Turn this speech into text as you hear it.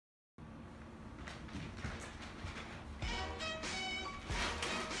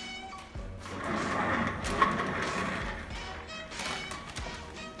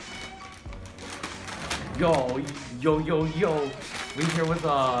Yo, yo. We here with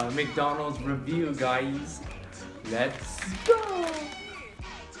a McDonald's review, guys. Let's go.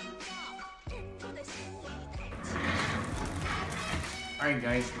 Alright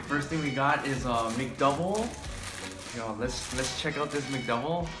guys, the first thing we got is a McDouble. Yo, let's check out this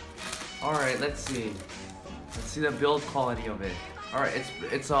McDouble. Alright, let's see. Let's see the build quality of it. Alright,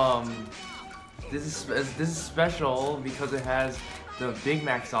 this is special because it has the Big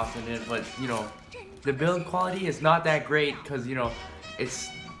Mac sauce in it, but you know, the build quality is not that great because you know,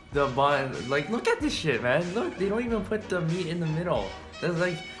 it's the bun. Like, look at this shit, man. Look, they don't even put the meat in the middle. That's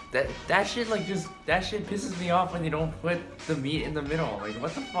like that shit like just that shit pisses me off when they don't put the meat in the middle. Like,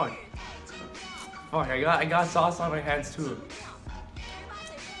 what the fuck? Fuck, I got sauce on my hands too.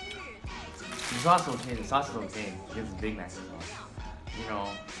 The sauce is okay. The sauce is okay. It's Big Mac sauce. You know,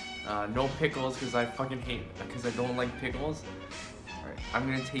 no pickles because I fucking hate because I don't like pickles. Alright, I'm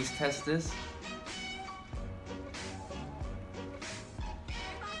gonna taste test this.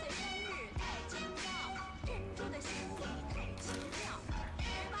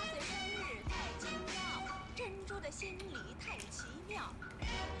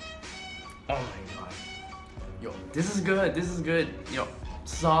 Oh my god. Yo, this is good. This is good. Yo,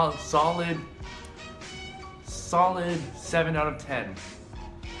 solid 7 out of 10.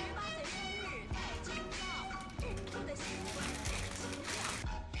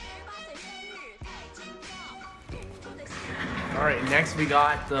 Alright, next we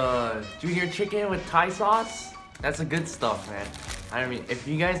got the junior chicken with Thai sauce. That's the good stuff, man. I mean, if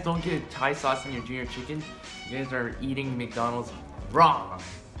you guys don't get Thai sauce in your junior chicken, you guys are eating McDonald's wrong.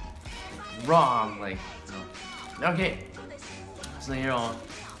 Like, you know. Okay, so you know,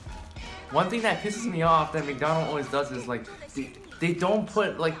 one thing that pisses me off that McDonald's always does is like they don't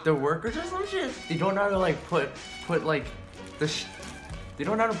put like the workers or some shit. They don't know how to like put like they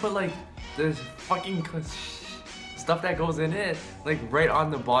don't know how to put like the fucking stuff that goes in it like right on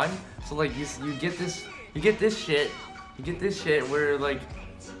the bun. So like you get this shit where like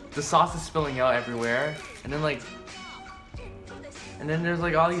the sauce is spilling out everywhere, and then there's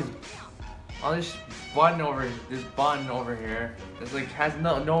like all this bun over here. It's like has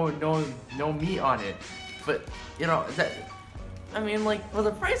no meat on it. But you know that, I mean, like, for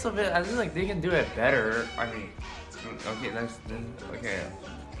the price of it, I feel like they can do it better. I mean, okay, okay.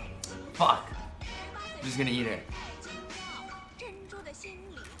 Fuck. I'm just gonna eat it.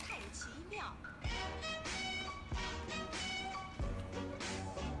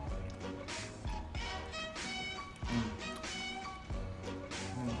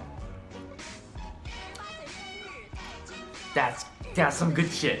 That's some good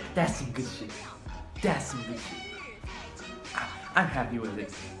shit. That's some good shit. I'm happy with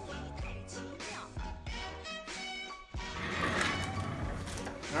it.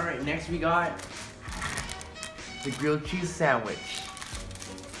 Alright, next we got the grilled cheese sandwich.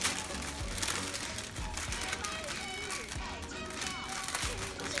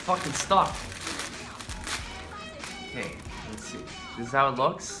 It's fucking stuffed. Okay, let's see. This is how it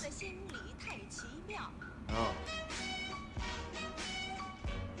looks. Oh.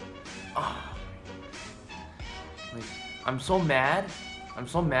 Like, I'm so mad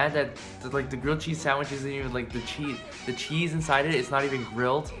that the grilled cheese sandwich isn't even like the cheese inside it. It's not even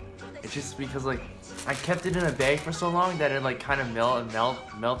grilled. It's just because like I kept it in a bag for so long that it like kind of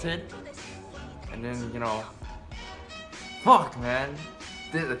melted, and then you know, fuck, man,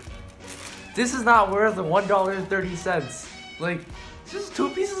 this is not worth the $1.30. Like, it's just 2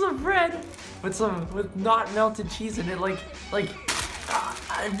 pieces of bread with not melted cheese in it. Like.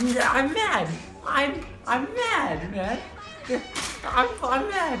 I'm mad. I'm mad, man. I'm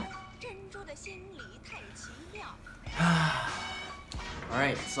mad.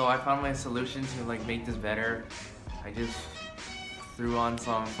 Alright, so I found my solution to like make this better. I just threw on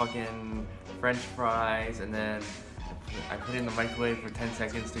some fucking French fries and then I put it in the microwave for 10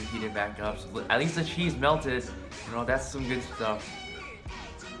 seconds to heat it back up. So at least the cheese melted. You know, that's some good stuff.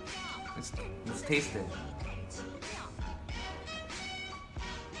 Let's taste it.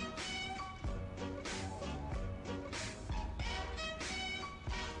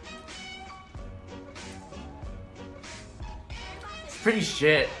 Pretty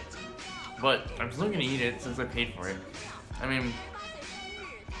shit, but I'm still gonna eat it since I paid for it. I mean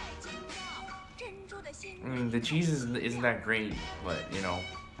the cheese isn't that great, but you know.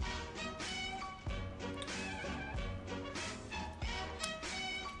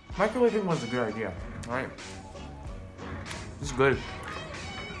 Microwaving was a good idea, alright? This is good.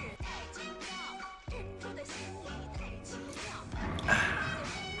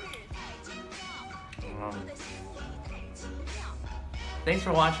 Thanks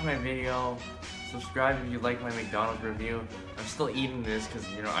for watching my video. Subscribe if you like my McDonald's review. I'm still eating this because,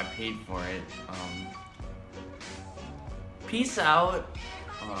 you know, I paid for it. Peace out.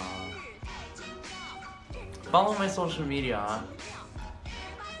 Follow my social media.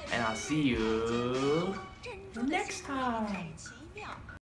 And I'll see you next time.